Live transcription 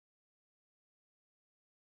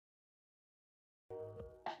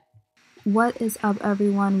What is up,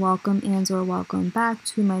 everyone? Welcome or welcome back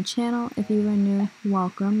to my channel. If you are new,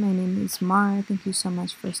 welcome. My name is Mara. Thank you so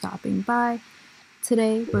much for stopping by.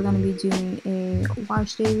 Today we're going to be doing a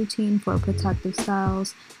wash day routine for protective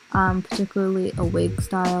styles, particularly a wig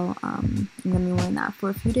style. I'm going to be wearing that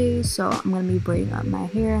for a few days, so I'm going to be braiding up my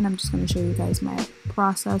hair and I'm just going to show you guys my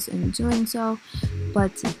process in doing so.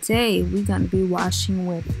 But today we're going to be washing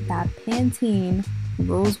with that Pantene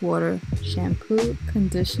Rose Water shampoo,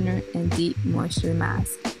 conditioner, and deep moisture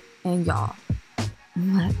mask. And y'all,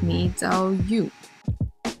 let me tell you,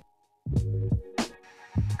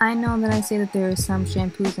 I know that I say that there are some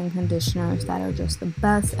shampoos and conditioners that are just the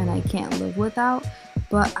best and I can't live without,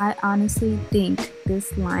 but I honestly think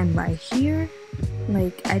this line right here,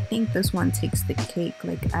 I think this one takes the cake.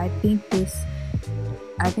 I think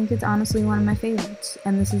it's honestly one of my favorites,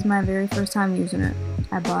 and this is my very first time using it.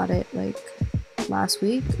 I bought it last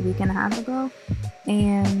week, a week and a half ago,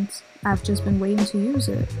 and I've just been waiting to use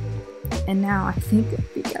it, and now I think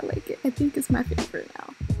I like it. I think it's my favorite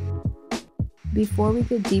now. Before we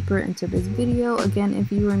get deeper into this video, again,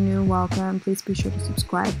 if you are new, welcome. Please be sure to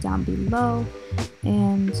subscribe down below,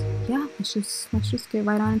 and yeah, let's just get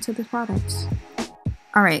right on into the products.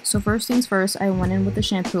 Alright, so first things first, I went in with the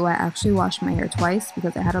shampoo. I actually washed my hair twice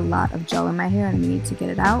because I had a lot of gel in my hair and I needed to get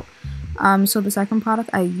it out. So the second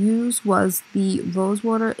product I used was the Rose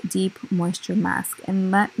Water Deep Moisture Mask.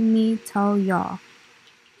 And let me tell y'all,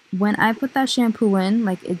 when I put that shampoo in,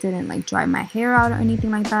 it didn't dry my hair out or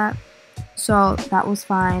anything like that. So that was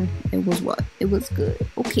fine. It was what? It was good.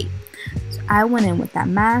 Okay. So I went in with that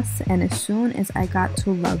mask, and as soon as I got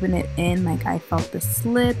to rubbing it in, I felt the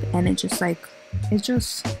slip, and it just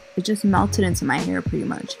melted into my hair pretty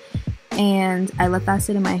much. And I let that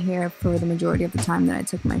sit in my hair for the majority of the time that I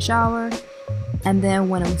took my shower. And then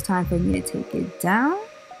when it was time for me to take it down,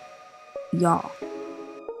 y'all,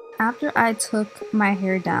 after I took my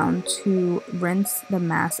hair down to rinse the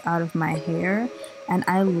mask out of my hair and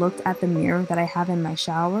I looked at the mirror that I have in my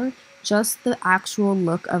shower, just the actual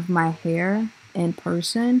look of my hair in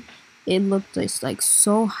person, it looked just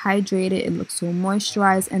so hydrated, it looked so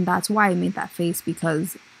moisturized, and that's why I made that face,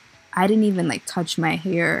 because I didn't even touch my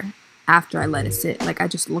hair after I let it sit. I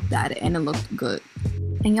just looked at it and it looked good.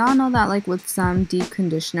 And y'all know that with some deep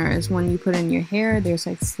conditioners, when you put in your hair, there's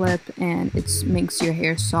slip and it makes your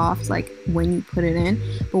hair soft when you put it in,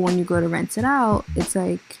 but when you go to rinse it out, it's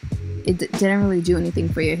it didn't really do anything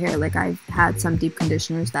for your hair. I've had some deep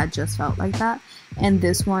conditioners that just felt like that, and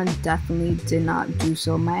this one definitely did not do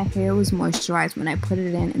so. My hair was moisturized when I put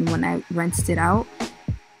it in and when I rinsed it out,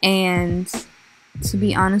 and to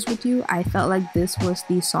be honest with you, I felt like this was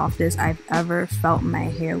the softest I've ever felt my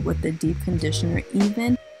hair with the deep conditioner.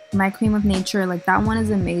 Even my Cream of Nature, that one is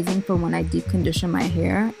amazing for when I deep condition my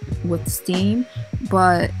hair with steam,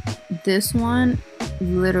 but this one,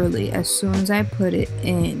 literally as soon as I put it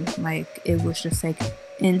in, it was just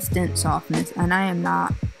instant softness. And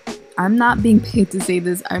I'm not being paid to say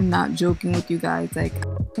this, I'm not joking with you guys.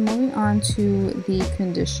 So moving on to the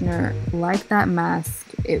conditioner, like that mask,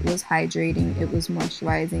 it was hydrating, it was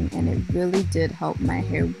moisturizing, and it really did help my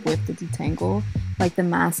hair with the detangle. The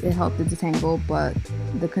mask, it helped the detangle, but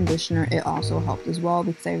the conditioner, it also helped as well,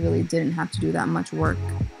 because I really didn't have to do that much work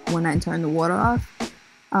when I turned the water off.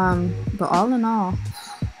 But all in all,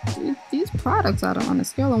 these products, on a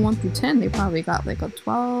scale of 1 through 10, they probably got a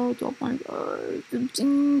 12, 12.5,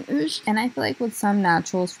 15-ish. And I feel with some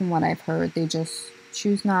naturals, from what I've heard, they just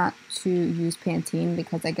choose not to use Pantene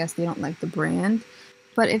because I guess they don't like the brand.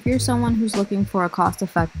 But if you're someone who's looking for a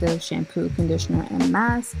cost-effective shampoo, conditioner, and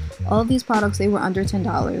mask, all of these products, they were under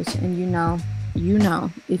 $10. And you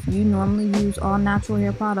know, if you normally use all natural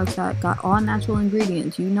hair products that got all natural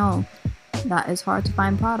ingredients, you know that it's hard to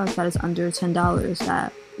find products that is under $10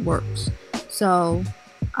 that works. So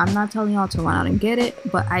I'm not telling y'all to run out and get it,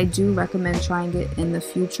 but I do recommend trying it in the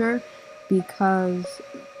future, because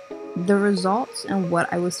the results and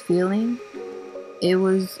what I was feeling, it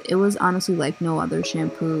was honestly no other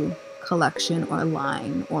shampoo collection or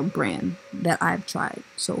line or brand that I've tried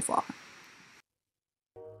so far.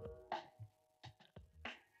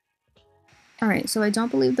 Alright, so I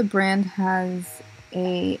don't believe the brand has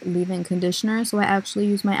a leave-in conditioner, so I actually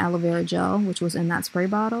used my Aloe Vera gel, which was in that spray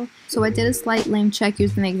bottle. So I did a slight lame check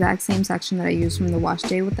using the exact same section that I used from the wash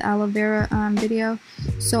day with the Aloe Vera video.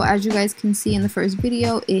 So as you guys can see in the first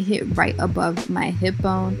video, it hit right above my hip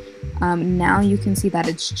bone. Now you can see that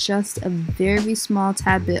it's just a very small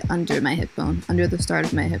tad bit under my hip bone, under the start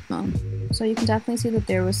of my hip bone. So you can definitely see that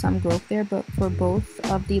there was some growth there, but for both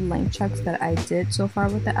of the length checks that I did so far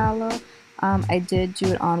with the aloe, I did do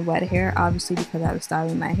it on wet hair, obviously because I was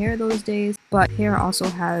styling my hair those days, but hair also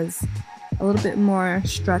has a little bit more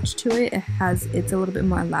stretch to it. It's a little bit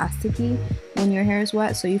more elasticy when your hair is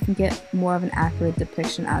wet, so you can get more of an accurate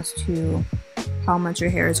depiction as to how much your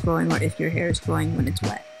hair is growing or if your hair is growing when it's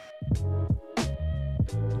wet.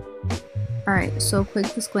 Alright, so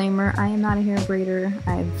quick disclaimer, I am not a hair braider.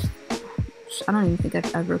 I don't even think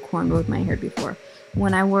I've ever cornrowed my hair before.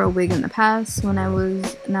 When I wore a wig in the past, when I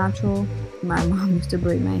was natural, my mom used to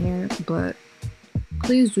braid my hair, but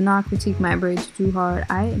please do not critique my braids too hard.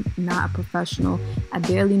 I am not a professional. I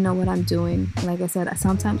barely know what I'm doing. Like I said,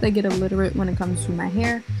 sometimes I get illiterate when it comes to my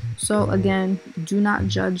hair. So again, do not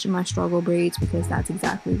judge my struggle braids because that's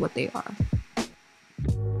exactly what they are.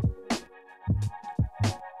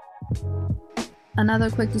 Another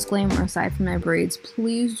quick disclaimer aside from my braids,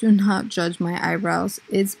 please do not judge my eyebrows.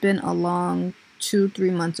 It's been a long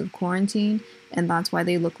 2-3 months of quarantine and that's why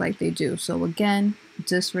they look like they do. So again,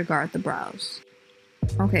 disregard the brows.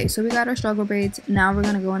 Okay, so we got our struggle braids. Now we're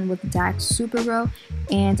gonna go in with Dax Super Grow,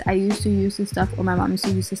 and I used to use this stuff, or my mom used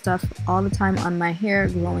to use this stuff all the time on my hair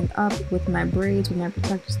growing up with my braids, with my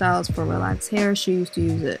protective styles for relaxed hair. She used to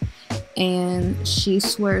use it, and she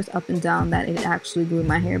swears up and down that it actually grew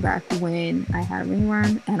my hair back when I had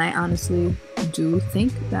ringworm, and I honestly do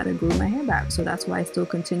think that it grew my hair back, so that's why I still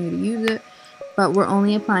continue to use it. But we're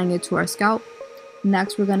only applying it to our scalp.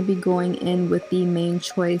 Next, we're going to be going in with the Main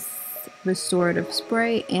Choice Restorative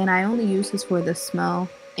Spray, and I only use this for the smell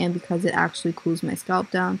and because it actually cools my scalp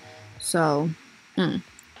down. So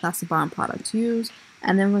that's the bomb product to use.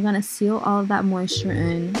 And then we're going to seal all of that moisture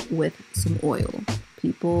in with some oil.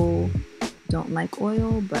 People don't like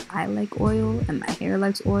oil, but I like oil and my hair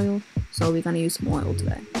likes oil, so we're going to use some oil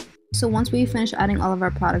today. So once we finish adding all of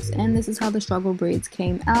our products in, this is how the struggle braids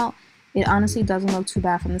came out. It honestly doesn't look too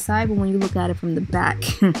bad from the side, but when you look at it from the back,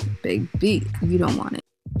 baby, you don't want it.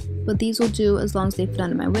 But these will do as long as they fit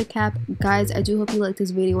under my wig cap. Guys, I do hope you liked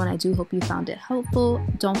this video and I do hope you found it helpful.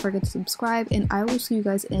 Don't forget to subscribe and I will see you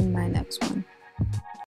guys in my next one.